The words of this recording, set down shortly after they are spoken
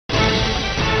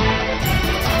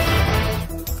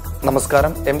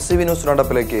നമസ്കാരം, MCV news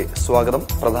റൗണ്ടപ്പിലേക്ക് സ്വാഗതം.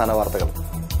 പ്രധാന വാർത്തകൾ.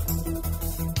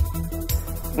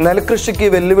 നെൽകൃഷിക്ക്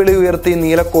വെല്ലുവിളി ഉയർത്തി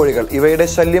നീലക്കോഴികൾ. ഇവയുടെ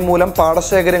ശല്യം മൂലം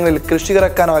പാടശേഖരങ്ങളിൽ കൃഷി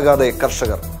ഇറക്കാനാകാതെ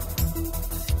കർഷകർ.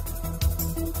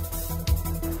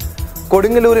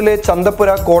 കൊടുങ്ങല്ലൂരിലെ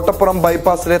ചന്തപ്പുര കോട്ടപ്പുറം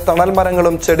ബൈപ്പാസിലെ തണൽ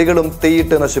മരങ്ങളും ചെടികളും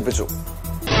തീയിട്ട് നശിപ്പിച്ചു.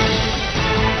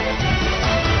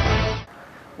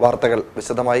 വാർത്തകൾ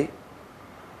വിശദമായി.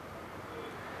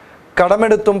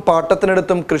 കടമെടുത്തും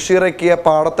പാട്ടത്തിനെടുത്തും കൃഷിയിറക്കിയ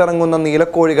പാടത്തിറങ്ങുന്ന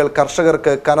നീലക്കോഴികൾ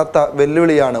കർഷകർക്ക് കനത്ത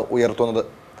വെല്ലുവിളിയാണ് ഉയർത്തുന്നത്.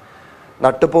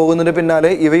 നട്ടുപോകുന്നതിന്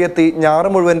പിന്നാലെ ഇവയെത്തി ഞാറ്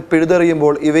മുഴുവൻ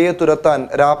പിഴുതെറിയുമ്പോൾ ഇവയെ തുരത്താൻ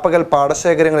രാപ്പകൽ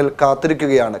പാടശേഖരങ്ങളിൽ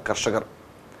കാത്തിരിക്കുകയാണ് കർഷകർ.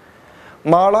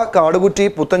 മാള, കാടുകുറ്റി,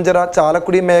 പുത്തഞ്ചിറ,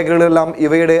 ചാലക്കുടി മേഖലകളിലെല്ലാം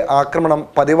ഇവയുടെ ആക്രമണം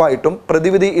പതിവായിട്ടും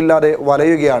പ്രതിവിധി ഇല്ലാതെ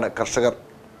വലയുകയാണ് കർഷകർ.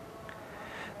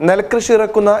 നെൽകൃഷി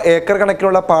ഇറക്കുന്ന ഏക്കർ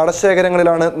കണക്കിനുള്ള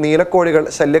പാടശേഖരങ്ങളിലാണ് നീലക്കോഴികൾ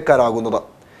ശല്യക്കാരാകുന്നത്.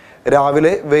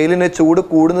 രാവിലെ വെയിലിന് ചൂട്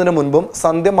കൂടുന്നതിന് മുൻപും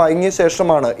സന്ധ്യ മയങ്ങിയ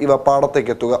ശേഷമാണ് ഇവ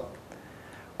പാടത്തേക്ക് എത്തുക.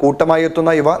 കൂട്ടമായി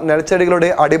എത്തുന്ന ഇവ നെൽച്ചെടികളുടെ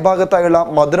അടിഭാഗത്തായുള്ള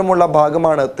മധുരമുള്ള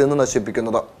ഭാഗമാണ് തിന്നു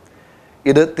നശിപ്പിക്കുന്നത്.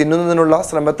 ഇത് തിന്നുന്നതിനുള്ള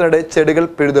ശ്രമത്തിനിടെ ചെടികൾ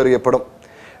പിഴുതെറിയപ്പെടും.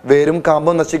 വേരും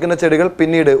കാമ്പും നശിക്കുന്ന ചെടികൾ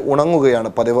പിന്നീട്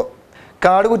ഉണങ്ങുകയാണ് പതിവ്.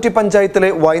 കാടുകുറ്റി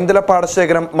പഞ്ചായത്തിലെ വൈന്തല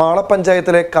പാടശേഖരം, മാള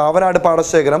പഞ്ചായത്തിലെ കാവനാട്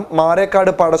പാടശേഖരം,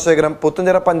 മാരേക്കാട് പാടശേഖരം,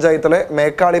 പുത്തഞ്ചിറ പഞ്ചായത്തിലെ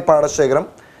മേക്കാളി പാടശേഖരം,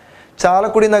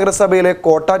 ചാലക്കുടി നഗരസഭയിലെ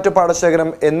കോട്ടാറ്റ് പാടശേഖരം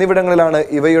എന്നിവിടങ്ങളിലാണ്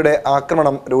ഇവയുടെ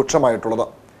ആക്രമണം രൂക്ഷമായിട്ടുള്ളത്.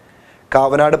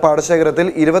 കാവനാട് പാടശേഖരത്തിൽ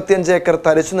 25 ഏക്കർ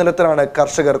തരിശു നിലത്തിലാണ്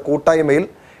കർഷകർ കൂട്ടായ്മയിൽ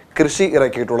കൃഷി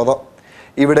ഇറക്കിയിട്ടുള്ളത്.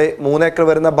 ഇവിടെ 3 ഏക്കർ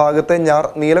വരുന്ന ഭാഗത്തെ ഞാർ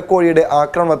നീലക്കോഴിയുടെ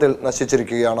ആക്രമണത്തിൽ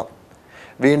നശിച്ചിരിക്കുകയാണ്.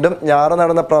 വീണ്ടും ഞാറ്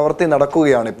നടുന്ന പ്രവൃത്തി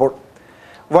നടക്കുകയാണിപ്പോൾ.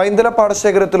 വൈന്തല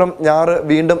പാടശേഖരത്തിലും ഞാറ്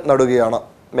വീണ്ടും നടുകയാണ്.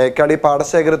 മേക്കാളി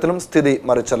പാടശേഖരത്തിലും സ്ഥിതി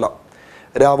മറിച്ചല്ല.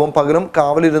 രാവും പകലും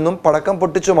കാവലിരുന്നും പടക്കം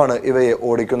പൊട്ടിച്ചുമാണ് ഇവയെ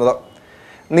ഓടിക്കുന്നത്.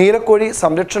 നീലക്കോഴി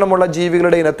സംരക്ഷണമുള്ള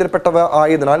ജീവികളുടെ ഇനത്തിൽപ്പെട്ടവ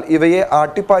ആയതിനാൽ ഇവയെ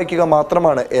ആട്ടിപ്പായിക്കുക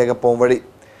മാത്രമാണ് ഏക പോംവഴി.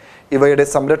 ഇവയുടെ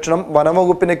സംരക്ഷണം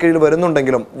വനംവകുപ്പിന് കീഴിൽ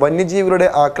വരുന്നുണ്ടെങ്കിലും വന്യജീവികളുടെ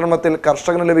ആക്രമണത്തിൽ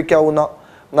കർഷകന് ലഭിക്കാവുന്ന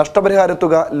നഷ്ടപരിഹാര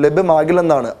തുക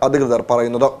ലഭ്യമാകില്ലെന്നാണ് അധികൃതർ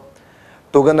പറയുന്നത്.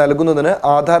 തുക നൽകുന്നതിന്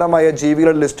ആധാരമായ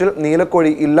ജീവികളുടെ ലിസ്റ്റിൽ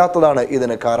നീലക്കോഴി ഇല്ലാത്തതാണ്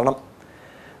ഇതിന് കാരണം.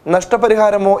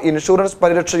 നഷ്ടപരിഹാരമോ ഇൻഷുറൻസ്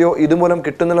പരിരക്ഷയോ ഇതുമൂലം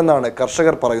കിട്ടുന്നില്ലെന്നാണ്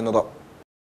കർഷകർ പറയുന്നത്.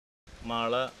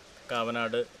 മാള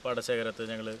കാവനാട് പാടശേഖരത്ത്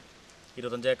ഞങ്ങൾ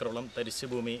 25 ഏക്കറോളം തരിശ്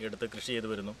ഭൂമി എടുത്ത് കൃഷി ചെയ്ത്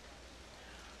വരുന്നു.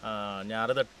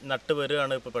 ഞാറ് നട്ട്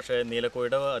വരികയാണ് ഇപ്പോൾ. പക്ഷേ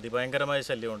നീലക്കോഴിയുടെ അതിഭയങ്കരമായ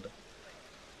ശല്യമുണ്ട്.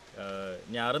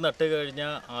 ഞാറ് നട്ട്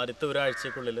കഴിഞ്ഞാൽ ആദ്യത്തെ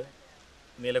ഒരാഴ്ചക്കുള്ളിൽ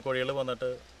നീലക്കോഴികൾ വന്നിട്ട്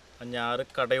ഞാറ്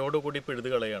കടയോടുകൂടി പിഴുത്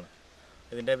കളയുകയാണ്.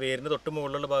 ഇതിൻ്റെ വേരിന് തൊട്ട്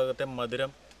മുകളിലുള്ള ഭാഗത്തെ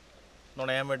മധുരം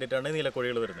നുണയാൻ വേണ്ടിയിട്ടാണ്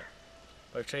നീലക്കോഴികൾ വരുന്നത്.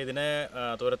 പക്ഷേ ഇതിനെ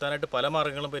തുരത്താനായിട്ട് പല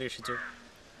മാർഗ്ഗങ്ങളും പരീക്ഷിച്ചു.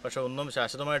 പക്ഷേ ഒന്നും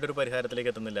ശാശ്വതമായിട്ടൊരു പരിഹാരത്തിലേക്ക്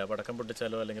എത്തുന്നില്ല. പടക്കം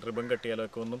പൊട്ടിച്ചാലോ അല്ലെങ്കിൽ റിബൺ കെട്ടിയാലോ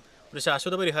ഒക്കെ ഒന്നും ഒരു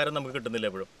ശാശ്വത പരിഹാരം നമുക്ക് കിട്ടുന്നില്ല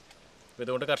എപ്പോഴും.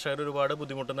 ഇതുകൊണ്ട് കർഷകർ ഒരുപാട്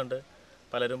ബുദ്ധിമുട്ടുന്നുണ്ട്.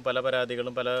 പലരും പല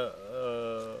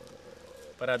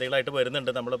പരാതികളായിട്ട്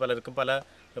വരുന്നുണ്ട്. നമ്മൾ പലർക്കും പല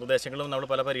നിർദ്ദേശങ്ങളും നമ്മൾ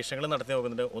പല പരീക്ഷണങ്ങളും നടത്തി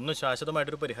നോക്കുന്നുണ്ട്. ഒന്നും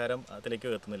ശാശ്വതമായിട്ടൊരു പരിഹാരം അതിലേക്ക്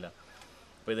എത്തുന്നില്ല.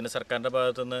 അപ്പോൾ ഇതിന് സർക്കാരിൻ്റെ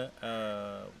ഭാഗത്തുനിന്ന്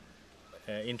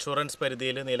ഇൻഷുറൻസ്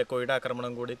പരിധിയിൽ നീലക്കോഴിയുടെ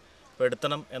ആക്രമണം കൂടി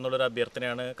പെടുത്തണം എന്നുള്ളൊരു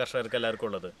അഭ്യർത്ഥനയാണ് കർഷകർക്ക് എല്ലാവർക്കും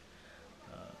ഉള്ളത്.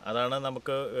 അതാണ്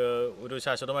നമുക്ക് ഒരു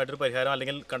ശാശ്വതമായിട്ടൊരു പരിഹാരം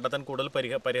അല്ലെങ്കിൽ കണ്ടെത്താൻ കൂടുതൽ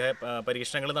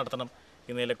പരീക്ഷണങ്ങൾ നടത്തണം.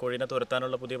 ഈ നീലക്കോഴിനെ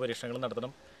തുരത്താനുള്ള പുതിയ പരീക്ഷണങ്ങൾ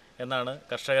നടത്തണം എന്നാണ്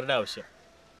കർഷകരുടെ ആവശ്യം.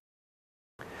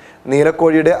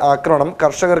 നീലക്കോഴിയുടെ ആക്രമണം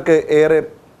കർഷകർക്ക് ഏറെ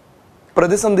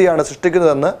പ്രതിസന്ധിയാണ്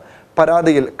സൃഷ്ടിക്കുന്നതെന്ന്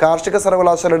പരാതിയിൽ കാർഷിക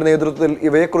സർവകലാശാലയുടെ നേതൃത്വത്തിൽ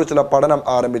ഇവയെക്കുറിച്ചുള്ള പഠനം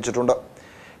ആരംഭിച്ചിട്ടുണ്ട്.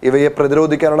 ഇവയെ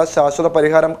പ്രതിരോധിക്കാനുള്ള ശാശ്വത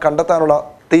പരിഹാരം കണ്ടെത്താനുള്ള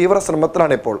തീവ്ര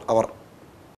ശ്രമത്തിലാണിപ്പോൾ അവർ.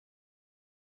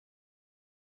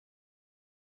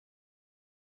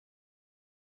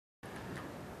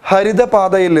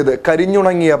 ഹരിതപാതയിൽ ഇത്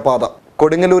കരിഞ്ഞുണങ്ങിയ പാത.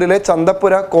 കൊടുങ്ങല്ലൂരിലെ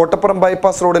ചന്തപ്പുര കോട്ടപ്പുറം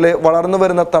ബൈപ്പാസ് റോഡിലെ വളർന്നു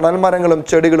വരുന്ന തണൽ മരങ്ങളും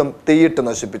ചെടികളും തീയിട്ട്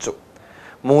നശിപ്പിച്ചു.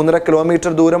 3.5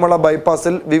 കിലോമീറ്റർ ദൂരമുള്ള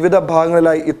ബൈപ്പാസിൽ വിവിധ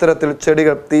ഭാഗങ്ങളിലായി ഇത്തരത്തിൽ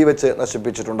ചെടികൾ തീവെച്ച്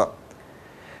നശിപ്പിച്ചിട്ടുണ്ട്.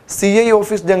 CI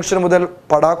ഓഫീസ് ജംഗ്ഷൻ മുതൽ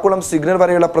പടാക്കുളം സിഗ്നൽ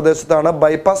വരെയുള്ള പ്രദേശത്താണ്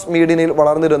ബൈപ്പാസ് മീഡിയനിൽ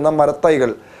വളർന്നിരുന്ന മരത്തൈകൾ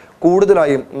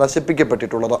കൂടുതലായും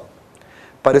നശിപ്പിക്കപ്പെട്ടിട്ടുള്ളത്.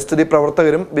 പരിസ്ഥിതി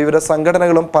പ്രവർത്തകരും വിവിധ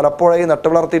സംഘടനകളും പലപ്പോഴായി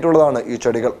നട്ടുവളർത്തിയിട്ടുള്ളതാണ് ഈ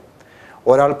ചെടികൾ.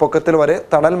 ഒരാൾ പൊക്കത്തിൽ വരെ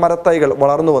തണൽ മരത്തൈകൾ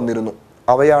വളർന്നു വന്നിരുന്നു.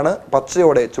 അവയാണ്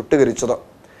പച്ചയോടെ ചുട്ടുകരിച്ചത്.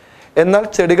 എന്നാൽ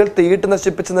ചെടികൾ തീയിട്ട്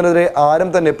നശിപ്പിച്ചതിനെതിരെ ആരും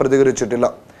തന്നെ പ്രതികരിച്ചിട്ടില്ല.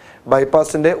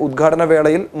 ബൈപ്പാസിന്റെ ഉദ്ഘാടന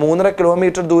വേളയിൽ 3.5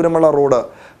 കിലോമീറ്റർ ദൂരമുള്ള റോഡ്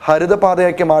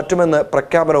ഹരിതപാതയാക്കി മാറ്റുമെന്ന്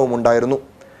പ്രഖ്യാപനവും ഉണ്ടായിരുന്നു.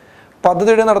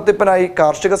 പദ്ധതിയുടെ നടത്തിപ്പിനായി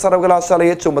കാർഷിക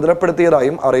സർവകലാശാലയെ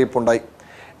ചുമതലപ്പെടുത്തിയതായും അറിയിപ്പുണ്ടായി.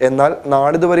 എന്നാൽ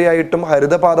നാളിതുവരെയായിട്ടും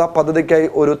ഹരിതപാത പദ്ധതിക്കായി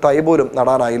ഒരു തൈ പോലും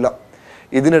നടാനായില്ല.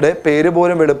 ഇതിനിടെ പേര്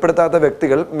പോലും വെളിപ്പെടുത്താത്ത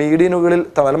വ്യക്തികൾ മീഡിയനുകളിൽ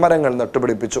തണൽമരങ്ങൾ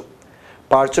നട്ടുപിടിപ്പിച്ചു.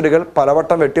 പാഴ്ചെടികൾ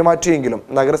പലവട്ടം വെട്ടിമാറ്റിയെങ്കിലും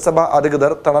നഗരസഭാ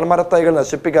അധികൃതർ തണൽമരത്തൈകൾ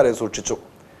നശിപ്പിക്കാതെ സൂക്ഷിച്ചു.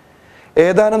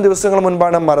 ഏതാനും ദിവസങ്ങൾ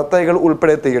മുൻപാണ് മരത്തൈകൾ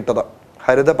ഉൾപ്പെടെ തീയിട്ടത്.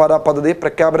 ഹരിതപാത പദ്ധതി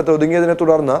പ്രഖ്യാപനത്തിൽ ഒതുങ്ങിയതിനെ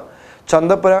തുടർന്ന്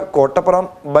ചന്തപ്പുര കോട്ടപ്പുറം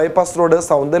ബൈപ്പാസ് റോഡ്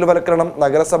സൗന്ദര്യവൽക്കരണം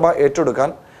നഗരസഭ ഏറ്റെടുക്കാൻ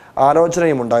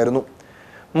ആലോചനയുമുണ്ടായിരുന്നു.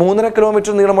 3.5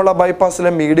 കിലോമീറ്റർ നീളമുള്ള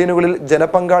ബൈപ്പാസിലെ മീഡിയനുകളിൽ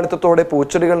ജനപങ്കാളിത്തത്തോടെ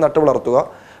പൂച്ചെടികൾ നട്ടുവളർത്തുക,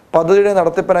 പദ്ധതിയുടെ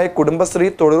നടത്തിപ്പിനായി കുടുംബശ്രീ,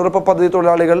 തൊഴിലുറപ്പ് പദ്ധതി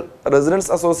തൊഴിലാളികൾ,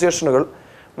 റെസിഡൻസ് അസോസിയേഷനുകൾ,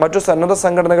 മറ്റു സന്നദ്ധ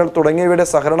സംഘടനകൾ തുടങ്ങിയവയുടെ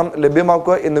സഹകരണം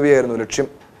ലഭ്യമാക്കുക എന്നിവയായിരുന്നു ലക്ഷ്യം.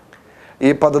 ഈ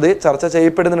പദ്ധതി ചർച്ച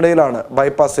ചെയ്യപ്പെടുന്നതിനിടയിലാണ്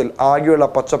ബൈപ്പാസിൽ ആകെയുള്ള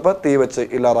പച്ചപ്പ് തീവച്ച്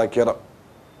ഇല്ലാതാക്കിയത്.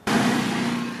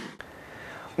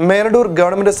 മേലടൂർ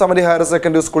ഗവൺമെന്റ് സമരി ഹയർ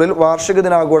സെക്കൻഡറി സ്കൂളിൽ വാർഷിക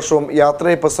ദിനാഘോഷവും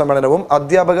യാത്രയപ്പ് സമ്മേളനവും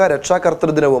അധ്യാപക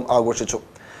രക്ഷാകർതൃദിനവും ആഘോഷിച്ചു.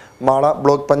 മാള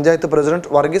ബ്ലോക്ക് പഞ്ചായത്ത് പ്രസിഡന്റ്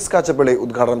വർഗീസ് കാച്ചപ്പള്ളി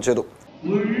ഉദ്ഘാടനം ചെയ്തു.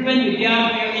 മുഴുവൻ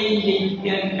വിദ്യാർത്ഥികളെയും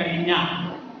ജയിക്കാൻ കഴിഞ്ഞ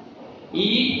ഈ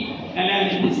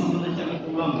കലാലയത്തെ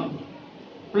സംബന്ധിച്ചിടത്തോളം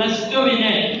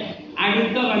 +2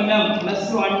 അടുത്ത കൊല്ലം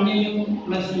 +1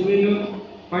 +2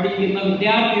 പഠിക്കുന്ന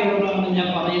വിദ്യാർത്ഥികളോടാണ് ഞാൻ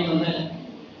പറയുന്നത്.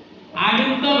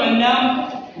 അടുത്ത കൊല്ലം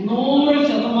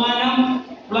 100%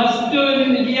 +2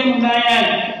 വിജയമുണ്ടായാൽ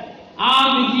ആ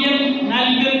വിജയം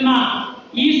നൽകുന്ന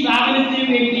ഈ സ്ഥാപനത്തിന്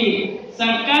വേണ്ടി,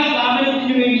 സർക്കാർ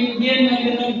സ്ഥാപനത്തിന് വേണ്ടി വിജയം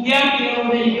നൽകുന്ന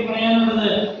വിദ്യാർത്ഥികളോട് എനിക്ക്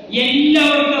പറയാനുള്ളത്,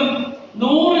 എല്ലാവർക്കും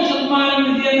 100%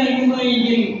 വിജയം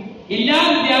നൽകുന്നതെങ്കിൽ എല്ലാ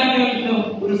വിദ്യാർത്ഥികൾക്കും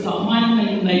ഒരു സമ്മാനം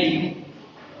നൽകുന്നതായിരിക്കും.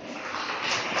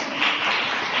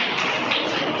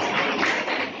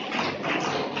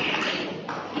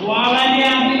 വളരെ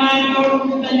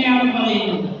അഭിമാനത്തോടുകൂടി തന്നെയാണ്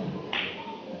പറയുന്നത്.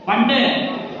 പണ്ട്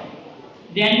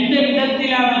 2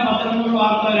 വിധത്തിലാണ് പത്രങ്ങൾ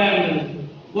വാർത്ത വരാറുള്ളത്.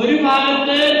 ഒരു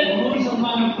ഭാഗത്ത്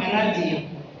 100% പരാജയം,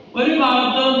 ഒരു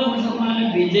ഭാഗത്ത് 100%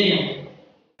 വിജയം.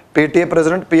 PTA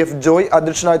പ്രസിഡന്റ് PF ജോയ്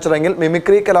അധ്യക്ഷനായ ചടങ്ങിൽ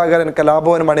മിമിക്രി കലാകാരൻ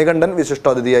കലാഭവൻ മണികണ്ഠൻ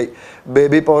വിശിഷ്ടാതിഥിയായി.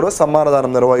 ബേബി പൗരോ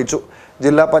സമ്മാനദാനം നിർവഹിച്ചു.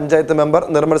 ജില്ലാ panchayat member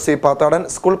Nirmal C Pathadan,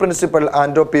 school principal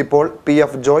ആൻഡോ P Paul,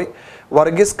 PF Joy,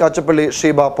 Varghese Kachappilly,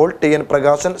 Sheeba Paul, TN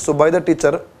Prakashan, Subaida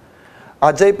teacher,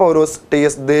 Ajay Pauros,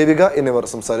 TS Devika എന്നിവർ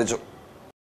സംസാരിച്ചു.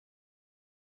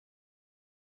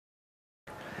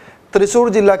 തൃശൂർ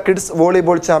ജില്ലാ കിഡ്സ്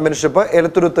വോളിബോൾ ചാമ്പ്യൻഷിപ്പ്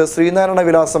എലത്തുരുത്ത് ശ്രീനാരായണ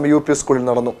വിലാസം UP സ്കൂളിൽ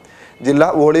നടന്നു. ജില്ലാ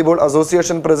volleyball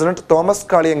association president Thomas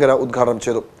Kaliyankara ഉദ്ഘാടനം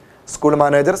ചെയ്തു. സ്കൂൾ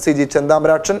മാനേജർ CG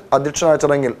ചെന്താമരാക്ഷൻ അധ്യക്ഷനായ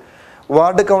ചടങ്ങിൽ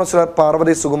ward councillor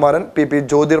Parvathi Sukumaran, PP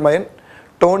Jyothirmayan,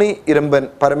 Tony ഇരമ്പൻ,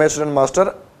 Parameswaran master,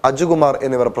 Aju Kumar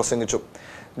എന്നിവർ പ്രസംഗിച്ചു.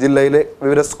 ജില്ലയിലെ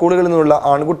വിവിധ സ്കൂളുകളിൽ നിന്നുള്ള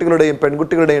ആൺകുട്ടികളുടെയും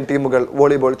പെൺകുട്ടികളുടെയും ടീമുകൾ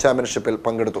വോളിബോൾ ചാമ്പ്യൻഷിപ്പിൽ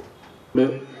പങ്കെടുത്തു.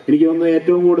 എനിക്ക് തോന്നുന്നു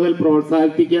ഏറ്റവും കൂടുതൽ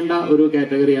പ്രോത്സാഹിപ്പിക്കേണ്ട ഒരു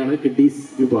കാറ്റഗറിയാണ് കിഡീസ്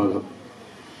വിഭാഗം.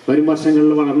 വരും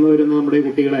വർഷങ്ങളിൽ വളർന്നു വരുന്ന നമ്മുടെ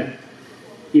കുട്ടികളെ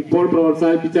ഇപ്പോൾ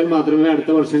പ്രോത്സാഹിപ്പിച്ചാൽ മാത്രമേ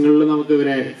അടുത്ത വർഷങ്ങളിൽ നമുക്ക്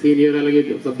ഇവരെ സീനിയർ അല്ലെങ്കിൽ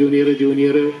സബ് ജൂനിയർ,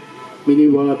 ജൂനിയർ, മിനി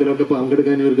വിഭാഗത്തിലൊക്കെ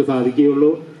പങ്കെടുക്കാൻ ഇവർക്ക്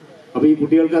സാധിക്കുകയുള്ളൂ. അപ്പോൾ ഈ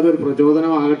കുട്ടികൾക്ക് അതൊരു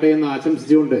പ്രചോദനമാകട്ടെ എന്ന്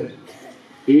ആശംസിച്ചുകൊണ്ട്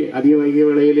ഈ അധിക വൈകിയ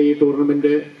വേളയിൽ ഈ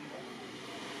ടൂർണമെന്റ്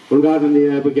ഉദ്ഘാടനം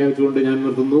ചെയ്യാൻ പ്രഖ്യാപിച്ചുകൊണ്ട് ഞാൻ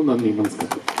നിർത്തുന്നു. നന്ദി,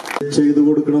 നമസ്കാരം. ചെയ്തു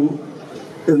കൊടുക്കണം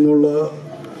എന്നുള്ള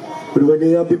ഒരു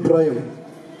വലിയ അഭിപ്രായം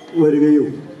വരികയും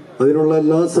അതിനുള്ള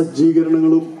എല്ലാ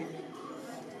സജ്ജീകരണങ്ങളും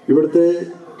ഇവിടുത്തെ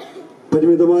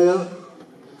പരിമിതമായ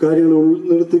കാര്യങ്ങൾ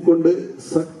ഉൾനിർത്തിക്കൊണ്ട്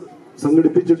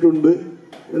സംഘടിപ്പിച്ചിട്ടുണ്ട്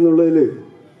എന്നുള്ളതിൽ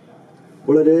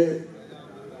വളരെ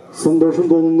സന്തോഷം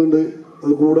തോന്നുന്നുണ്ട്.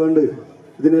 അതുകൂടാണ്ട്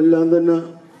ഇതിനെല്ലാം തന്നെ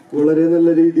വളരെ നല്ല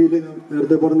രീതിയിൽ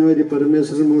നേരത്തെ പറഞ്ഞ മാതിരി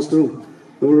പരമേശ്വരൻ മാസ്റ്ററും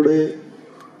നമ്മളുടെ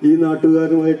ഈ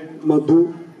നാട്ടുകാരുമായി മധു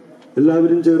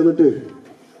എല്ലാവരും ചേർന്നിട്ട്,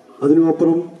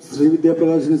 അതിനുമപ്പുറം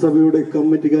ശ്രീവിദ്യാപ്രകാശിനി സഭയുടെ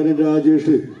കമ്മിറ്റിക്കാരൻ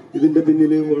രാജേഷ് ഇതിന്റെ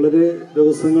പിന്നിൽ വളരെ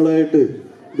ദിവസങ്ങളായിട്ട്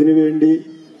ഇതിനു വേണ്ടി.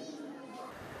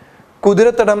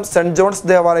 കുതിരത്തടം സെന്റ് ജോൺസ്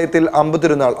ദേവാലയത്തിൽ അമ്പ്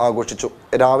തിരുനാൾ ആഘോഷിച്ചു.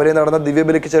 രാവിലെ നടന്ന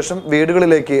ദിവ്യബലിക്ക് ശേഷം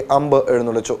വീടുകളിലേക്ക് അമ്പ്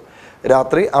എഴുന്നള്ളിച്ചു.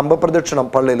 രാത്രി അമ്പ് പ്രദക്ഷിണം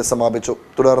പള്ളിയിൽ സമാപിച്ചു.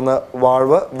 തുടർന്ന്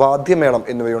വാഴ്വ്, വാദ്യമേളം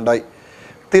എന്നിവയുണ്ടായി.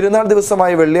 തിരുനാൾ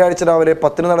ദിവസമായ വെള്ളിയാഴ്ച രാവിലെ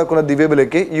 10 നടക്കുന്ന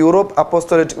ദിവ്യബലിക്ക് Europe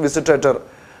apostolic visitator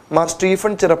Mar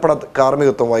Stephen Chirappanath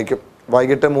കാർമ്മികത്വം വഹിക്കും.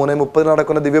 വൈകിട്ട് 3:30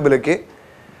 നടക്കുന്ന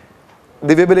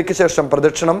ദിവ്യബലിക്ക് ശേഷം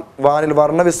പ്രദക്ഷിണം, വാനിൽ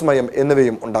വർണ്ണവിസ്മയം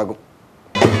എന്നിവയും ഉണ്ടാകും.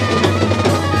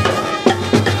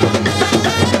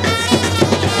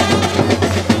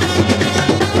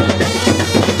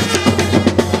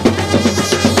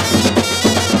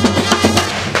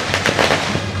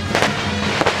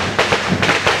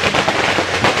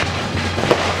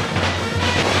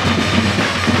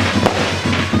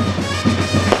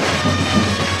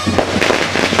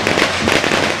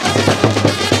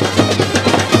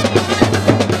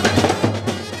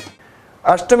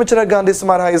 അഷ്ടമിച്ചിറ ഗാന്ധി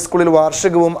സ്മാരക ഹൈസ്കൂളിൽ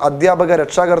വാർഷികവും അധ്യാപക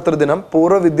രക്ഷാകർതൃദിനം,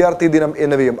 പൂർവ്വ വിദ്യാർത്ഥി ദിനം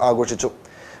എന്നിവയും ആഘോഷിച്ചു.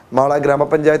 മാള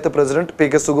ഗ്രാമപഞ്ചായത്ത് പ്രസിഡന്റ്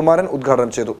PK സുകുമാരൻ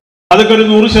ഉദ്ഘാടനം ചെയ്തു. അതൊക്കെ ഒരു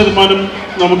 100%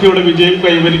 നമുക്കിവിടെ വിജയം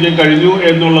കൈവരിക്കാൻ കഴിഞ്ഞു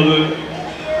എന്നുള്ളത്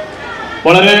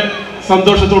വളരെ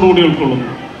സന്തോഷത്തോടു കൂടി ഉൾക്കൊള്ളുന്നു.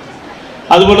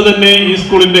 അതുപോലെ തന്നെ ഈ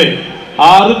സ്കൂളിൻ്റെ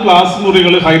 6 ക്ലാസ്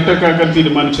മുറികൾ ഹൈടെക് ആക്കാൻ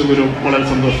തീരുമാനിച്ചവരും വളരെ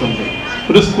സന്തോഷമുണ്ട്.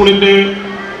 ഒരു സ്കൂളിൻ്റെ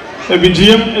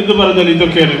വിജയം എന്ന് പറഞ്ഞാൽ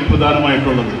ഇതൊക്കെയാണ്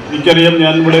പ്രധാനമായിട്ടുള്ളത്. എനിക്കറിയാം,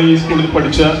 ഞാൻ ഇവിടെ ഈ സ്കൂളിൽ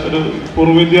പഠിച്ച ഒരു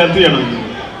പൂർവ്വ വിദ്യാർത്ഥിയാണ്.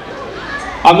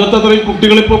 അന്നത്തെ അത്രയും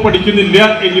കുട്ടികളിപ്പോൾ പഠിക്കുന്നില്ല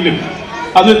എങ്കിലും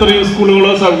അന്ന് ഇത്രയും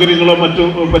സ്കൂളുകളോ സൗകര്യങ്ങളോ മറ്റു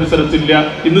പരിസരത്തില്ല.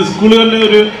 ഇന്ന് സ്കൂളുകളിൽ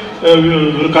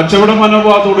ഒരു കച്ചവട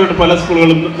മനോഭാവത്തോടെയാണ് പല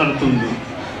സ്കൂളുകളും നടത്തുന്നത്.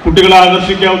 കുട്ടികളെ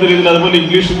ആകർഷിക്കാവുന്ന രീതിയിൽ, അതുപോലെ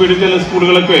ഇംഗ്ലീഷ് മീഡിയം ചില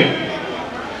സ്കൂളുകളൊക്കെ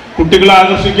കുട്ടികളെ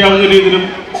ആകർഷിക്കാവുന്ന രീതിയിലും,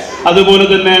 അതുപോലെ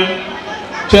തന്നെ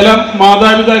ചില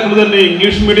മാതാപിതാക്കൾ തന്നെ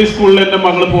ഇംഗ്ലീഷ് മീഡിയം സ്കൂളിൽ എൻ്റെ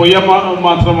മകൾ പോയാൽ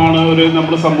മാത്രമാണ്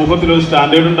നമ്മുടെ സമൂഹത്തിൽ ഒരു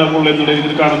സ്റ്റാൻഡേർഡ് ഉണ്ടാകുള്ളൂ എന്നുള്ള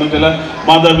രീതിയിൽ കാണുന്ന ചില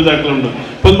മാതാപിതാക്കളുണ്ട്.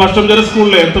 ഇപ്പം മഷ്ടംചിറ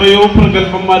സ്കൂളിലെ എത്രയോ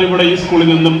പ്രഗത്ഭന്മാർ ഇവിടെ ഈ സ്കൂളിൽ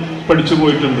നിന്നും പഠിച്ചു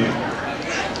പോയിട്ടുണ്ട്.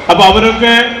 അപ്പോൾ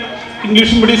അവരൊക്കെ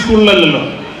ഇംഗ്ലീഷ് മീഡിയം സ്കൂളിലല്ലല്ലോ.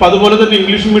 അപ്പം അതുപോലെ തന്നെ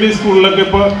ഇംഗ്ലീഷ് മീഡിയം സ്കൂളിലൊക്കെ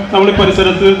ഇപ്പോൾ നമ്മൾ ഈ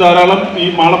പരിസരത്ത് ധാരാളം ഈ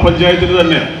മാള പഞ്ചായത്തിൽ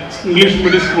തന്നെ ഇംഗ്ലീഷ്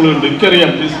മീഡിയം സ്കൂളുകളുണ്ട്.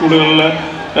 എനിക്കറിയാം ഈ സ്കൂളുകളിലെ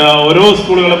ഓരോ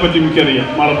സ്കൂളുകളെ പറ്റി എനിക്കറിയാം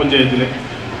മാള പഞ്ചായത്തിൽ.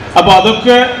 അപ്പോൾ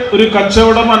അതൊക്കെ ഒരു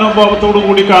കച്ചവട മനോഭാവത്തോടു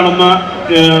കൂടി കാണുന്ന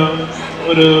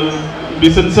ഒരു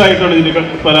ബിസിനസ്സായിട്ടാണ് ഇതിന്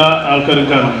പല ആൾക്കാരും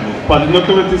കാണുന്നത്. അപ്പം അതിൽ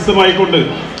നിന്നൊക്കെ വ്യത്യസ്തമായിക്കൊണ്ട്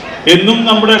എന്നും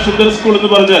നമ്മുടെ അക്ഷന്തര സ്കൂൾ എന്ന്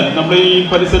പറഞ്ഞാൽ നമ്മുടെ ഈ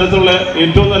പരിസരത്തുള്ള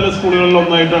ഏറ്റവും നല്ല സ്കൂളുകളിൽ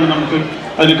ഒന്നായിട്ടാണ് നമുക്ക്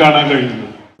അതിൽ കാണാൻ കഴിയുന്നത്.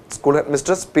 സ്കൂൾ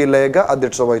മിസ്ട്രസ് പി ലേഖ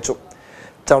അധ്യക്ഷത വഹിച്ചു.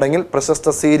 ചടങ്ങിൽ പ്രശസ്ത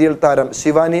സീരിയൽ താരം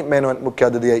ശിവാനി മേനോൻ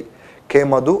മുഖ്യാതിഥിയായി. കെ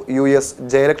മധു, US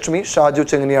Jayalakshmi, Shaju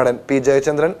ചെങ്ങനിയാടൻ, P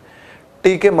Jayachandran,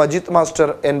 TK Majeed master,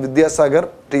 N Vidyasagar,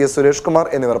 TS Suresh Kumar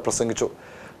എന്നിവർ പ്രസംഗിച്ചു.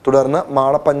 തുടർന്ന്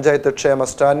മാള പഞ്ചായത്ത് ക്ഷേമ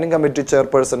സ്റ്റാൻഡിംഗ് കമ്മിറ്റി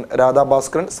ചെയർപേഴ്സൺ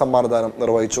രാധാഭാസ്കരൻ സമ്മാനദാനം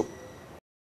നിർവഹിച്ചു.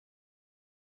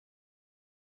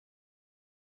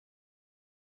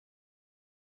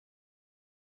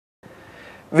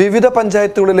 വിവിധ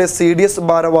പഞ്ചായത്തുകളിലെ CDS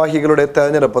ഭാരവാഹികളുടെ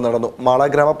തെരഞ്ഞെടുപ്പ് നടന്നു. മാള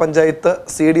ഗ്രാമപഞ്ചായത്ത്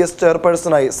CDS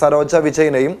ചെയർപേഴ്സണായി സരോജ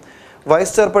വിജയനെയും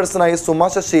വൈസ് ചെയർപേഴ്സണായി സുമ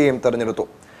ശശിയെയും തെരഞ്ഞെടുത്തു.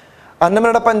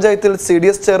 അന്നമനട പഞ്ചായത്തിൽ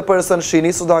CDS chairperson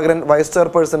Shini Sudhakaran, vice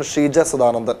chairperson Sheeja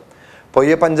Sadanandan.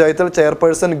 Poyya പഞ്ചായത്തിൽ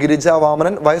chairperson Girija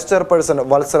Vamanan, vice chairperson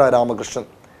Vatsala Ramakrishnan.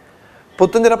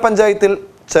 Puthenchira പഞ്ചായത്തിൽ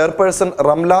chairperson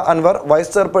Ramla Anwar,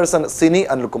 vice chairperson Sini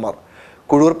Anilkumar.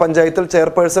 Kuzhur പഞ്ചായത്തിൽ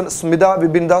chairperson Smitha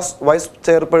Vipindas, vice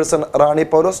chairperson റാണി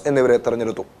പൗലോസ് എന്നിവരെ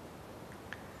തെരഞ്ഞെടുത്തു.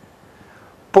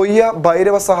 പൊയ്യ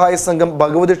ഭൈരവ സഹായ സംഘം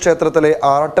ഭഗവതി ക്ഷേത്രത്തിലെ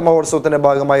ആറാട്ട് മഹോത്സവത്തിന്റെ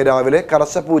ഭാഗമായി രാവിലെ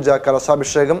കലശപൂജ,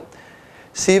 കലശാഭിഷേകം,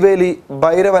 ശിവേലി,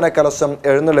 ഭൈരവന കലശം,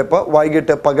 എഴുന്നള്ളിപ്പ്,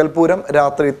 വൈകിട്ട് പകൽപൂരം,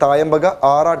 രാത്രി തായമ്പക,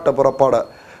 ആറാട്ട് പുറപ്പാട്,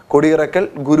 കൊടിയിറക്കൽ,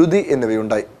 ഗുരുതി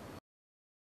എന്നിവയുണ്ടായി.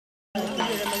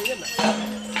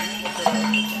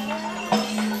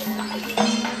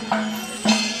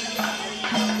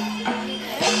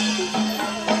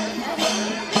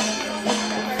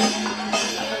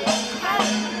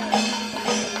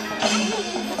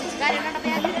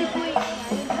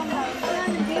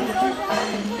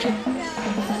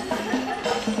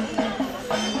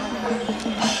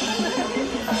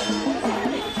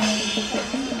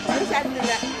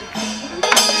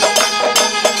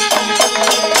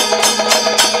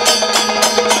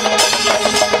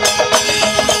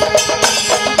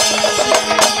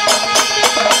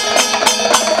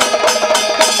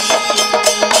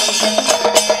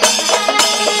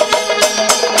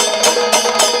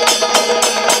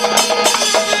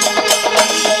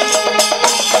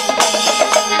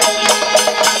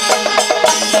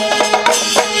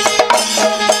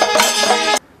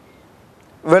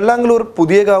 വെള്ളാങ്കളൂർ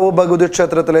പുതിയകാവ് ഭഗവതി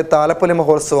ക്ഷേത്രത്തിലെ താലപ്പൊലി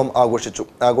മഹോത്സവം ആഘോഷിച്ചു.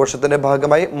 ആഘോഷത്തിന്റെ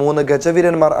ഭാഗമായി 3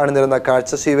 ഗജവീരന്മാർ അണിനിരുന്ന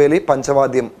കാഴ്ച ശിവേലി,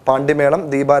 പഞ്ചവാദ്യം, പാണ്ഡിമേളം,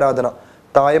 ദീപാരാധന,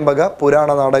 തായമ്പക,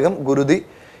 പുരാണ നാടകം, ഗുരുതി,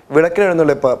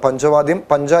 വിളക്കിനെഴുന്നള്ളിപ്പ്, പഞ്ചവാദ്യം,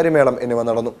 പഞ്ചാരിമേളം എന്നിവ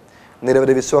നടന്നു.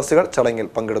 നിരവധി വിശ്വാസികൾ ചടങ്ങിൽ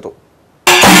പങ്കെടുത്തു.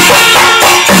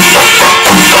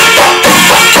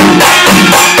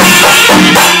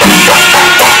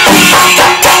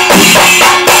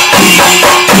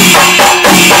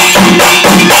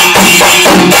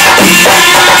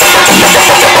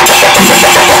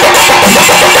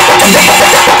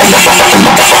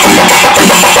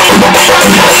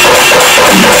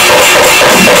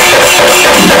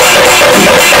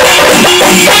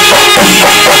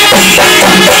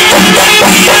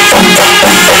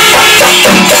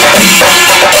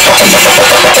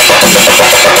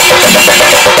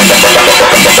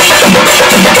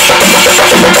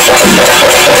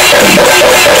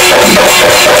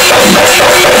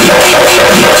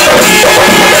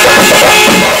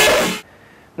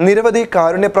 നിരവധി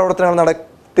കാരുണ്യ പ്രവർത്തനങ്ങൾ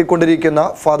നടത്തിക്കൊണ്ടിരിക്കുന്ന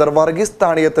ഫാദർ വർഗീസ്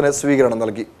താണിയത്തിന് സ്വീകരണം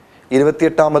നൽകി.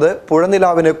 28ാമത്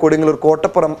പുഴനിലാവിന് കൊടുങ്ങല്ലൂർ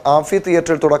കോട്ടപ്പുറം ആംഫി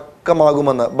തിയേറ്ററിൽ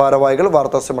തുടക്കമാകുമെന്ന് ഭാരവാഹികൾ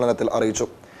വാർത്താസമ്മേളനത്തിൽ അറിയിച്ചു.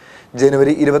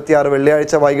 ജനുവരി 26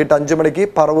 വെള്ളിയാഴ്ച വൈകിട്ട് 5 മണിക്ക്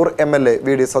പറവൂർ MLA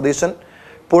VD സതീശൻ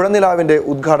പുഴനിലാവിന്റെ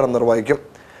ഉദ്ഘാടനം നിർവഹിക്കും.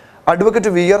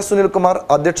 അഡ്വക്കേറ്റ് VR സുനിൽകുമാർ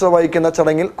അധ്യക്ഷത വഹിക്കുന്ന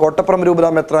ചടങ്ങിൽ കോട്ടപ്പുറം രൂപത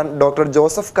മെത്രാൻ ഡോക്ടർ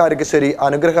ജോസഫ് കാരിക്കശ്ശേരി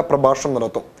അനുഗ്രഹ പ്രഭാഷണം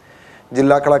നടത്തും.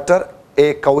 ജില്ലാ കളക്ടർ A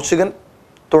കൗശികൻ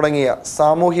തുടങ്ങിയ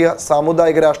സാമൂഹിക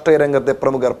സാമുദായിക രാഷ്ട്രീയ രംഗത്തെ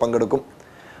പ്രമുഖർ പങ്കെടുക്കും.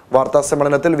 വാർത്താ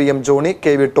സമ്മേളനത്തിൽ V M Johnny,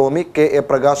 K V Tomy, K A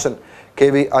Prakashan, K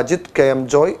V Ajith, K M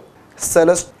Joy,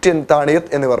 Celestine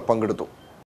Thaniyath എന്നിവർ പങ്കെടുത്തു.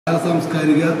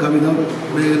 സാംസ്കാരിക കവിത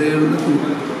മേഖലകളിൽ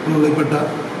ഉൾപ്പെട്ട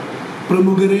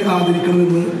പ്രമുഖരെ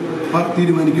ആദരിക്കണമെന്ന്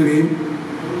തീരുമാനിക്കുകയും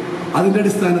അതിൻ്റെ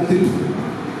അടിസ്ഥാനത്തിൽ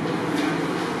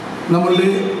നമ്മളുടെ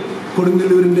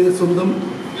കൊടുങ്ങല്ലൂരിൻ്റെ സ്വന്തം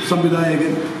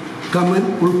സംവിധായകൻ കമൽ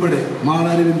ഉൾപ്പെടെ,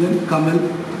 മാളാരവിന്ദൻ, കമൽ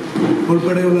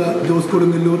ഉൾപ്പെടെയുള്ള ജോസ്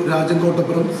കൊടുങ്ങല്ലൂർ, രാജൻ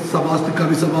കോട്ടപ്പുറം,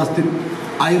 കവി സെബാസ്റ്റ്യൻ,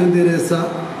 ഐറൻ തെരേസ,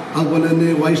 അതുപോലെ തന്നെ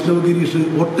വൈഷ്ണവ് ഗിരീഷ്,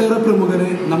 ഒട്ടേറെ പ്രമുഖരെ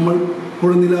നമ്മൾ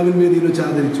കൊടുനിലാവിൻ വേദിയിൽ വെച്ച്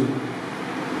ആദരിച്ചു.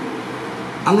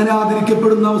 അങ്ങനെ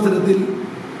ആദരിക്കപ്പെടുന്ന അവസരത്തിൽ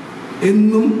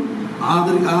എന്നും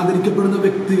ആദരിക്കപ്പെടുന്ന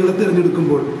വ്യക്തികളെ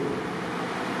തിരഞ്ഞെടുക്കുമ്പോൾ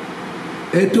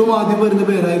ഏറ്റവും ആദ്യം വരുന്ന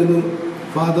പേരായിരുന്നു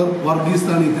ഫാദർ വർഗീസ്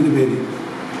താണിയത്തിൻ്റെ പേര്.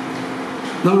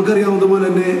 നമുക്കറിയാവുന്നതുപോലെ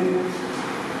തന്നെ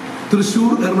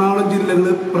തൃശ്ശൂർ, എറണാകുളം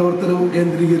ജില്ലകളിലെ പ്രവർത്തനം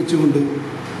കേന്ദ്രീകരിച്ചുകൊണ്ട്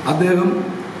അദ്ദേഹം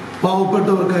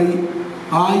പാവപ്പെട്ടവർക്കായി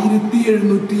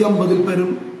 1750 പേരും.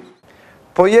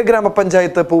 പൊയ്യ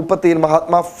ഗ്രാമപഞ്ചായത്ത് പൂപ്പത്തിയിൽ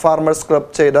മഹാത്മാ ഫാർമേഴ്സ്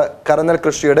ക്ലബ് ചെയ്ത കരനെൽ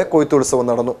കൃഷിയുടെ കൊയ്ത്തുത്സവം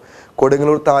നടന്നു.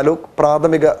 കൊടുങ്ങല്ലൂർ താലൂക്ക്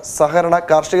പ്രാഥമിക സഹകരണ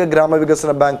കാർഷിക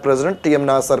ഗ്രാമവികസന bank president T M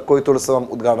Nasar കൊയ്ത്തുത്സവം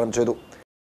ഉദ്ഘാടനം ചെയ്തു.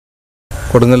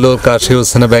 കൊടുങ്ങല്ലൂർ കാർഷിക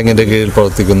വികസന ബാങ്കിൻ്റെ കീഴിൽ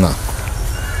പ്രവർത്തിക്കുന്ന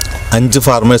 5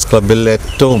 ഫാർമേഴ്സ് ക്ലബ്ബിൽ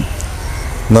ഏറ്റവും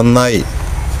നന്നായി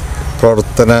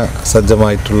പ്രവർത്തന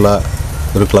സജ്ജമായിട്ടുള്ള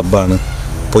ഒരു ക്ലബ്ബാണ്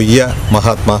പൊയ്യ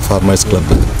മഹാത്മാ ഫാർമേഴ്സ്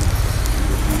ക്ലബ്ബ്.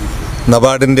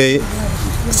 നബാർഡിൻ്റെ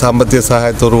സാമ്പത്തിക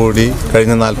സഹായത്തോടുകൂടി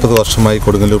കഴിഞ്ഞ 40 വർഷമായി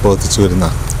കൊടുങ്ങല്ലൂർ പ്രവർത്തിച്ചു വരുന്ന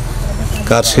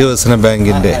കാർഷിക വികസന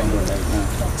ബാങ്കിൻ്റെ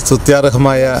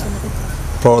സ്തുത്യാർഹമായ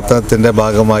പ്രവർത്തനത്തിൻ്റെ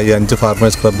ഭാഗമായി 5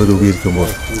 ഫാർമേഴ്സ് ക്ലബ്ബ്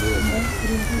രൂപീകരിക്കുമ്പോൾ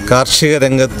കാർഷിക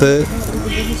രംഗത്ത്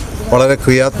വളരെ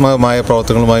ക്രിയാത്മകമായ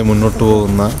പ്രവർത്തനങ്ങളുമായി മുന്നോട്ട്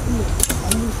പോകുന്ന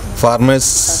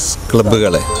ഫാർമേഴ്സ്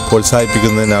ക്ലബ്ബുകളെ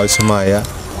പ്രോത്സാഹിപ്പിക്കുന്നതിനാവശ്യമായ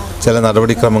ചില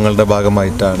നടപടിക്രമങ്ങളുടെ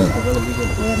ഭാഗമായിട്ടാണ്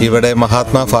ഇവിടെ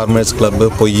മഹാത്മാ ഫാർമേഴ്സ് ക്ലബ്ബ്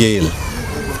പൊയ്യയിൽ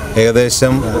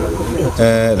ഏകദേശം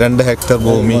 2 ഹെക്ടർ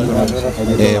ഭൂമി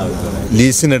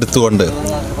ലീസിനെടുത്തുകൊണ്ട്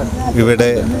ഇവിടെ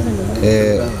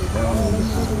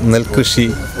നെൽകൃഷി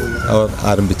അവർ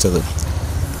ആരംഭിച്ചത്.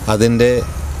 അതിൻ്റെ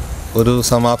ഒരു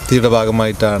സമാപ്തിയുടെ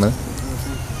ഭാഗമായിട്ടാണ്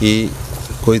ഈ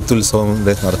കൊയ്ത്തുത്സവം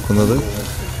ഇവിടെ നടക്കുന്നത്.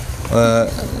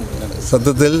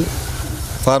 സത്യത്തിൽ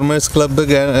ഫാർമേഴ്സ് ക്ലബ്ബ്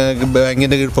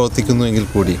ബാങ്കിൻ്റെ കീഴിൽ പ്രവർത്തിക്കുന്നുവെങ്കിൽ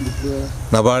കൂടി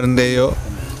നബാർഡിൻ്റെയോ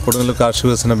കൊടുങ്ങല്ലൂർ കാർഷിക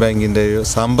വികസന ബാങ്കിൻ്റെയോ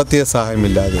സാമ്പത്തിക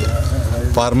സഹായമില്ലാതെ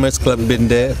ഫാർമേഴ്സ്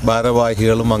ക്ലബിൻ്റെ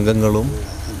ഭാരവാഹികളും അംഗങ്ങളും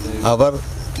അവർ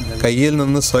കയ്യിൽ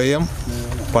നിന്ന് സ്വയം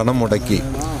പണം മുടക്കി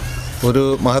ഒരു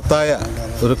മഹത്തായ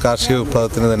ഒരു കാർഷിക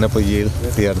വിപ്ലവത്തിന് തന്നെ പൊയ്യയിൽ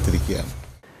തയ്യാറെടുത്തിരിക്കുകയാണ്.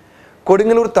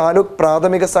 കൊടുങ്ങല്ലൂർ താലൂക്ക്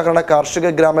പ്രാഥമിക സഹകരണ കാർഷിക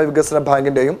ഗ്രാമവികസന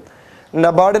ബാങ്കിൻ്റെയും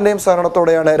നബാർഡിൻ്റെയും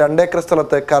സഹകരണത്തോടെയാണ് 2 ഏക്കർ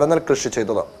സ്ഥലത്ത് കരനെൽ കൃഷി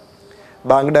ചെയ്തത്.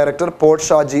 Bank director Paul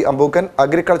Shaji Ambookan,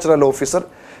 agricultural officer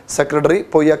secretary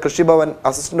Poyya കൃഷിഭവൻ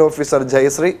assistant officer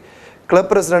Jayashree, club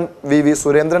president V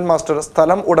Surendran master,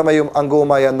 സ്ഥലം ഉടമയും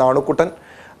അംഗവുമായ നാണുക്കുട്ടൻ,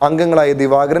 അംഗങ്ങളായ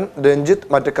ദിവാകരൻ, രഞ്ജിത്ത്,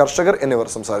 മറ്റ് കർഷകർ എന്നിവർ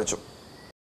സംസാരിച്ചു.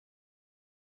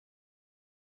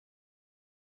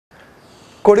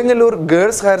 കൊടുങ്ങല്ലൂർ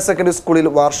ഗേൾസ് ഹയർ സെക്കൻഡറി സ്കൂളിൽ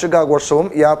വാർഷികാഘോഷവും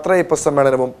യാത്രയയപ്പ്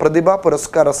സമ്മേളനവും പ്രതിഭാ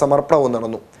പുരസ്കാര സമർപ്പണവും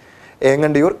നടന്നു.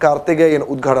 ഏങ്ങണ്ടിയൂർ കാർത്തികേയൻ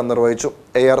ഉദ്ഘാടനം നിർവഹിച്ചു.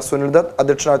 AR സുനിൽദത്ത്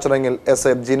അധ്യക്ഷനായ ചടങ്ങിൽ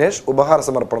SF ജിനേഷ് ഉപഹാര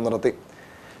സമർപ്പണം നടത്തി.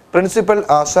 പ്രിൻസിപ്പൽ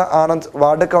ആശ Anand,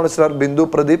 ward councillor Bindu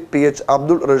Pradeep, PH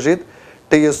Abdul Rasheed,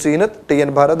 TS Zeenath, TN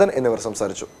Bharathan എന്നിവർ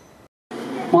സംസാരിച്ചു.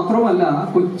 മാത്രമല്ല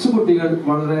കൊച്ചുകുട്ടികൾ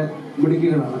വളരെ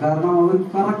മിടുക്കികളാണ്. കാരണം അവർ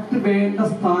കറക്റ്റ് വേണ്ട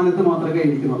സ്ഥാനത്ത് മാത്രമേ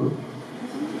കൈയിരിക്കുന്നുള്ളൂ,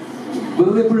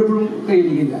 വെറുതെ എപ്പോഴും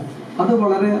കൈയിരിക്കില്ല. അത്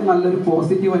വളരെ നല്ലൊരു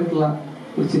പോസിറ്റീവായിട്ടുള്ള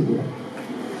ഒരു ചിന്തയാണ്.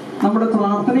 നമ്മുടെ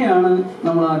പ്രാർത്ഥനയാണ്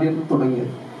നമ്മൾ ആദ്യം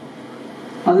തുടങ്ങിയത്.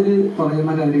 അതിൽ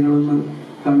പറയുന്ന കാര്യങ്ങളൊന്ന്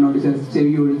കണ്ണോടിച്ചാൽ,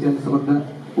 ചെവി ഒഴിച്ചാൽ, ശ്രദ്ധ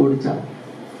ഓടിച്ചാൽ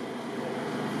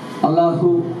അള്ളാഹു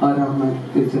ആരാണെന്ന്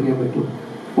തിരിച്ചറിയാൻ പറ്റും,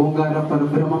 ഓങ്കാര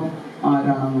പരബ്രഹ്മം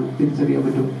ആരാണെന്ന് തിരിച്ചറിയാൻ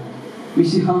പറ്റും,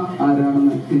 വിശിഹ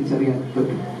ആരാണെന്ന് തിരിച്ചറിയാൻ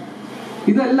പറ്റും.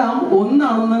 ഇതെല്ലാം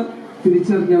ഒന്നാണെന്ന്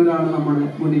തിരിച്ചറിഞ്ഞവരാണ് നമ്മുടെ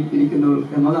മുന്നിൽ ഇരിക്കുന്നവർ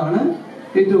എന്നതാണ്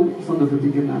ഏറ്റവും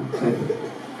സന്തോഷിപ്പിക്കുന്ന കാര്യം.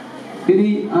 ഇനി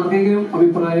ആർക്കെങ്കിലും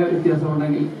അഭിപ്രായ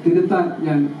വ്യത്യാസമുണ്ടെങ്കിൽ തിരുത്താൻ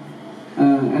ഞാൻ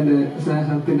എൻ്റെ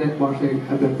സ്നേഹത്തിന്റെ ഭാഷയിൽ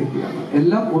അഭ്യർത്ഥിക്കുകയാണ്.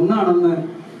 എല്ലാം ഒന്നാണെന്ന്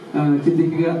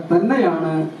ചിന്തിക്കുക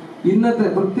തന്നെയാണ് ഇന്നത്തെ,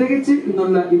 പ്രത്യേകിച്ച്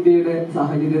ഇന്നുള്ള ഇന്ത്യയുടെ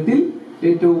സാഹചര്യത്തിൽ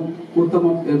ഏറ്റവും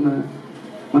ഉത്തമം എന്ന്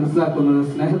മനസ്സിലാക്കുന്നത്.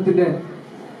 സ്നേഹത്തിന്റെ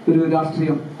ഒരു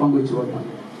രാഷ്ട്രീയം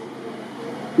പങ്കുവെച്ചുകൊണ്ടാണ്.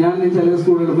 ഞാൻ ചില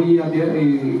സ്കൂളുകളിൽ ഈ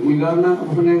ഉദ്ഘാടന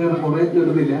പ്രസംഗകാരൻ കുറെ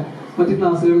നേടുന്നില്ല, മറ്റു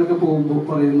ക്ലാസ്സുകളിലൊക്കെ പോകുമ്പോൾ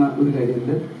പറയുന്ന ഒരു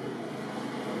കാര്യമുണ്ട്.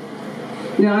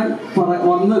 ഞാൻ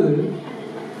വന്നത്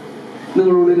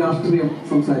നിങ്ങളോട് രാഷ്ട്രീയം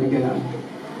സംസാരിക്കാനാണ്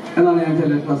എന്നാണ് ഞാൻ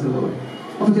ചില ക്ലാസ്സുകൾ പറയുന്നത്.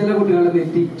 അപ്പൊ ചില കുട്ടികളെ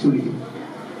നെറ്റി ചുളിക്കും,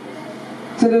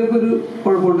 ചിലർക്കൊരു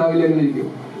കുഴപ്പമുണ്ടാവില്ല എന്നിരിക്കും.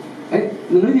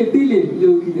 നിങ്ങൾ ഞെട്ടിയില്ലേ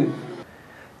ചോദിക്കും ഞാൻ.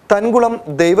 തൻകുളം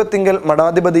ദൈവത്തിങ്കൽ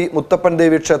മഠാധിപതി മുത്തപ്പൻ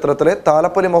ദേവി ക്ഷേത്രത്തിലെ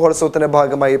താലപ്പൊലി മഹോത്സവത്തിന്റെ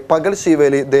ഭാഗമായി പകൽ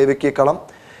ശീവേലി ദേവിക്ക് കളം,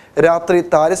 രാത്രി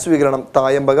താരസ്വീകരണം,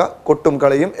 തായമ്പക, കൊട്ടും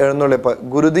കളിയും, എഴുന്നള്ളിപ്പ്,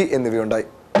 ഗുരുതി എന്നിവയുണ്ടായി.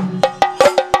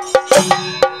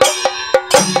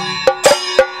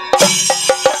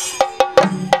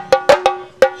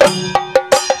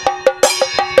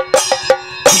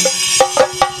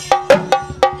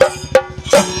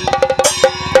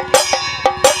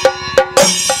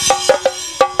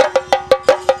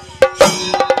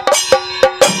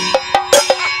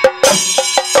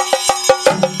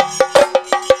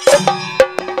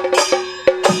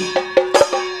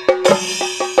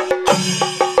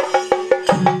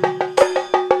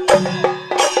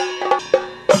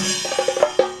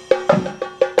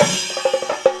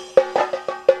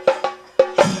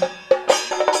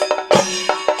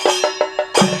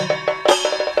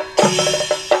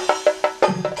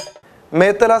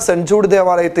 മേത്തല സെന്റ് ജൂഡ്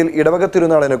ദേവാലയത്തിൽ ഇടവക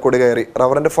തിരുനാളിന് കൊടികയറി.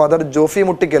 റവറന്റ് ഫാദർ ജോഫി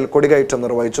മുട്ടിക്കൽ കൊടികയറ്റം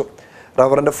നിർവഹിച്ചു.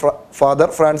 റവറന്റ് ഫാദർ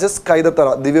ഫ്രാൻസിസ് കൈതത്തറ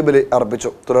ദിവ്യബലി അർപ്പിച്ചു.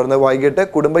 തുടർന്ന് വൈകിട്ട്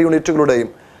കുടുംബ യൂണിറ്റുകളുടെയും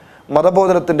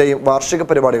മതബോധനത്തിന്റെയും വാർഷിക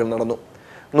പരിപാടികൾ നടന്നു.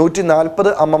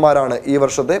 140 അമ്മമാരാണ് ഈ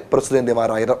വർഷത്തെ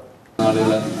പ്രസിഡന്റുമാരായത്.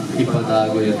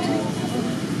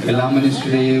 എല്ലാ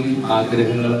മനുഷ്യരുടെയും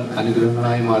ആഗ്രഹങ്ങൾ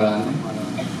അനുഗ്രഹങ്ങളായി മാറാനും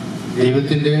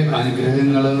ദൈവത്തിൻ്റെ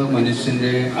അനുഗ്രഹങ്ങൾ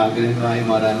മനുഷ്യൻ്റെ ആഗ്രഹങ്ങളായി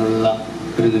മാറാനുള്ള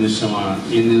ഒരു നിമിഷമാണ്.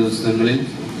 ഈ ദിവസങ്ങളിൽ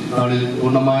നമ്മൾ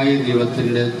പൂർണ്ണമായി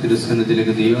ദൈവത്തിൻ്റെ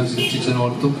തിരുസന്നിധിയിലേക്ക് ദൈവം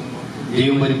സൃഷ്ടിച്ചതിനോർത്തും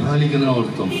ദൈവം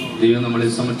പരിപാലിക്കുന്നതിനോർത്തും ദൈവം നമ്മളെ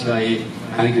സമൃദ്ധിയായി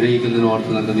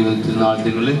അനുഗ്രഹിക്കുന്നതിനോർത്തും നമുക്ക് ദൈവത്തിൻ്റെ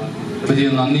നാളുകളിൽ പുതിയ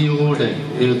നന്ദിയോടെ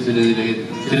ദൈവത്തിൻ്റെ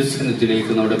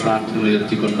തിരുസന്നിധിയിലേക്ക് നമ്മുടെ പ്രാർത്ഥനകൾ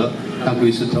ഉയർത്തിക്കൊണ്ട് നമുക്ക്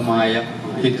വിശുദ്ധമായ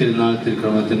ഈ തിരുനാൾ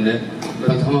തിരുക്രമത്തിൻ്റെ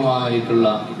പ്രഥമമായിട്ടുള്ള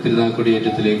തിരുനാൾ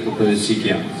കൊടിയേറ്റത്തിലേക്ക്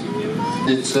പ്രവേശിക്കാം.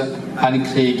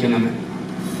 അനുഗ്രഹിക്കണം.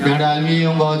 ഞങ്ങളുടെ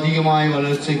ആത്മീയവും ഭൗതികമായ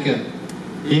വളർച്ചയ്ക്ക്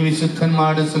ഈ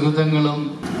വിശുദ്ധന്മാരുടെ സുഹൃതങ്ങളും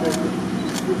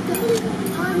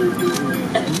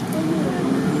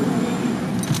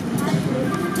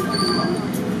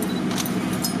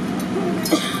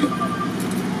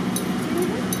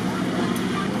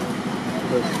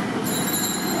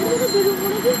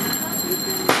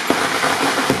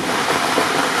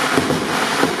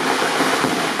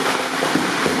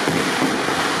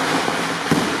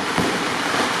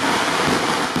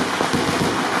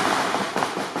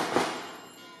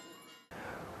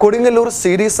Kodungallur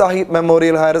CD Sahib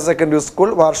memorial higher secondary school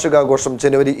വാർഷികാഘോഷം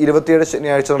ജനുവരി 27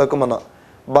 ശനിയാഴ്ച നടക്കുമെന്ന്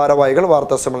ഭാരവാഹികൾ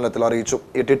വാർത്താസമ്മേളനത്തിൽ അറിയിച്ചു.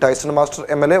 ടി ടൈസൺ മാസ്റ്റർ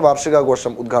MLA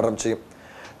വാർഷികാഘോഷം ഉദ്ഘാടനം ചെയ്യും.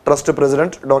 Trust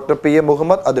president doctor PM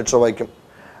Muhammad അധ്യക്ഷത വഹിക്കും.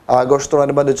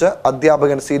 ആഘോഷത്തോടനുബന്ധിച്ച്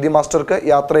അധ്യാപകൻ CD മാസ്റ്റർക്ക്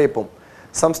യാത്രയപ്പും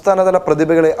സംസ്ഥാനതല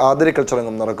പ്രതിഭകളെ ആദരിക്കൽ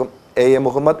ചടങ്ങും നടക്കും. A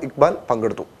മുഹമ്മദ് ഇക്ബാൽ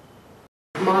പങ്കെടുത്തു.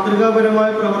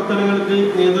 മാതൃകാപരമായ പ്രവർത്തനങ്ങൾക്ക്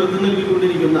നേതൃത്വം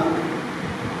നൽകിക്കൊണ്ടിരിക്കുന്ന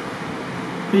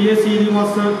CD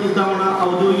മാസ്റ്റർ ഇത്തവണ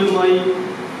ഔദ്യോഗികമായി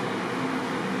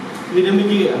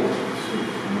വിരമിക്കുകയാണ്.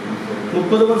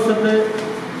 30 വർഷത്തെ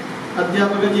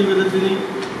അധ്യാപക ജീവിതത്തിന്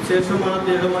ശേഷമാണ്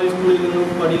അദ്ദേഹമായി സ്കൂളിൽ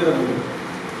നിന്നും പടിയിറങ്ങുന്നത്.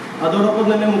 അതോടൊപ്പം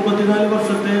തന്നെ 34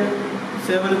 വർഷത്തെ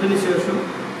സേവനത്തിന് ശേഷം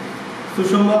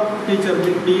സുഷമ ടീച്ചർ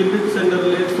DED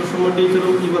സെന്ററിലെ സുഷമ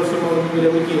ടീച്ചറും ഈ വർഷം അവിടെ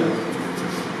വിരമിക്കുകയാണ്.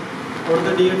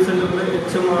 അവിടുത്തെ DED സെന്ററിലെ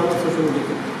HM ആണ് സുഷമ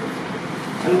ടീച്ചർ.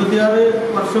 56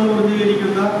 വർഷം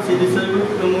പൂർത്തീകരിക്കുന്ന CD Sahib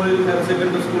memorial higher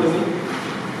secondary സ്കൂളിൽ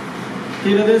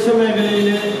തീരദേശ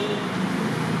മേഖലയിലെ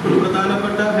ഒരു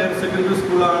പ്രധാനപ്പെട്ട ഹയർ സെക്കൻഡറി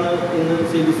സ്കൂളാണ് ഇന്ന്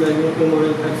CD Sahib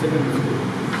memorial higher secondary school.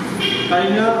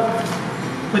 കഴിഞ്ഞ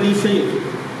പരീക്ഷയിൽ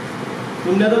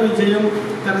ഉന്നത വിജയം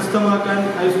കരസ്ഥമാക്കാൻ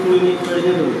ഹൈസ്കൂളിന്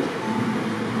കഴിഞ്ഞതുണ്ട്.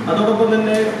 അതോടൊപ്പം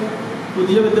തന്നെ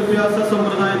പുതിയ വിദ്യാഭ്യാസ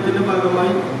സമ്പ്രദായത്തിൻ്റെ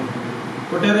ഭാഗമായി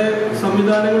ഒട്ടേറെ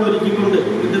സംവിധാനങ്ങൾ ഒരുക്കിക്കൊണ്ട്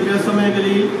വിദ്യാഭ്യാസ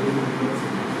മേഖലയിൽ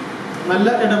നല്ല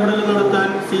ഇടപെടൽ നടത്താൻ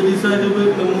സിഡി സാഹിബ്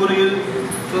മെമ്മോറിയൽ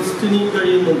ട്രസ്റ്റിന്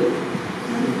കഴിയുന്നുണ്ട്.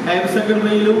 ഹയർ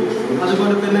സെക്കൻഡറിയിലും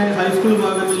അതുപോലെ തന്നെ ഹൈസ്കൂൾ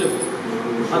ഭാഗത്തിലും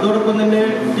അതോടൊപ്പം തന്നെ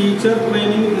ടീച്ചർ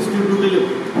ട്രെയിനിങ് ഇൻസ്റ്റിറ്റ്യൂട്ടിലും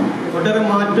ഒട്ടേറെ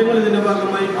മാറ്റങ്ങൾ ഇതിൻ്റെ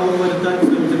ഭാഗമായി അവർ വരുത്താൻ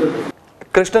ശ്രമിച്ചിട്ടുണ്ട്.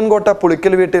 കൃഷ്ണൻകോട്ട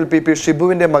പുളിക്കൽ വീട്ടിൽ PP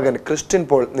ഷിബുവിന്റെ മകൻ ക്രിസ്ത്യൻ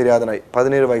പോൾ നിര്യാതനായി.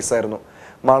 17 വയസ്സായിരുന്നു.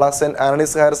 Mala saint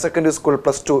Antony's higher secondary school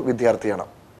 +2 വിദ്യാർത്ഥിയാണ്.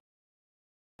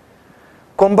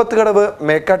 കൊമ്പത്തുകടവ്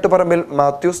മേക്കാട്ടുപറമ്പിൽ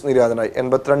മാത്യൂസ് നിര്യാതനായി.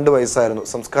 82 വയസ്സായിരുന്നു.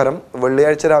 സംസ്കാരം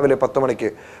വെള്ളിയാഴ്ച രാവിലെ 10 മണിക്ക്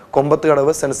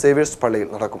കൊമ്പത്തുകടവ് സെന്റ് സേവിയേഴ്സ് പള്ളിയിൽ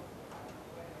നടക്കും.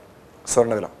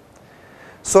 സ്വർണ്ണവില.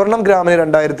 സ്വർണം ഗ്രാമിന്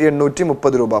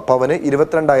 2830 രൂപ, പവന്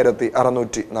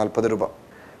 22,640 രൂപ.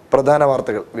 പ്രധാന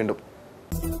വാർത്തകൾ വീണ്ടും.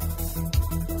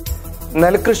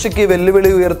 നെൽകൃഷിക്ക്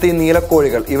വെല്ലുവിളി ഉയർത്തി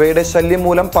നീലക്കോഴികൾ. ഇവയുടെ ശല്യം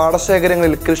മൂലം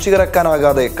പാടശേഖരങ്ങളിൽ കൃഷി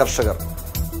ഇറക്കാനാകാതെ കർഷകർ.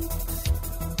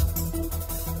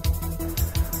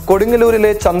 കൊടുങ്ങല്ലൂരിലെ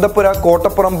ചന്തപ്പുര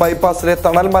കോട്ടപ്പുറം ബൈപ്പാസിലെ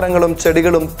തണൽ മരങ്ങളും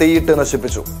ചെടികളും തീയിട്ട്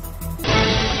നശിപ്പിച്ചു.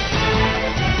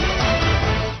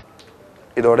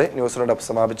 ഇതോടെ ന്യൂസ് റൗണ്ടപ്പ്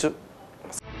സമാപിച്ചു.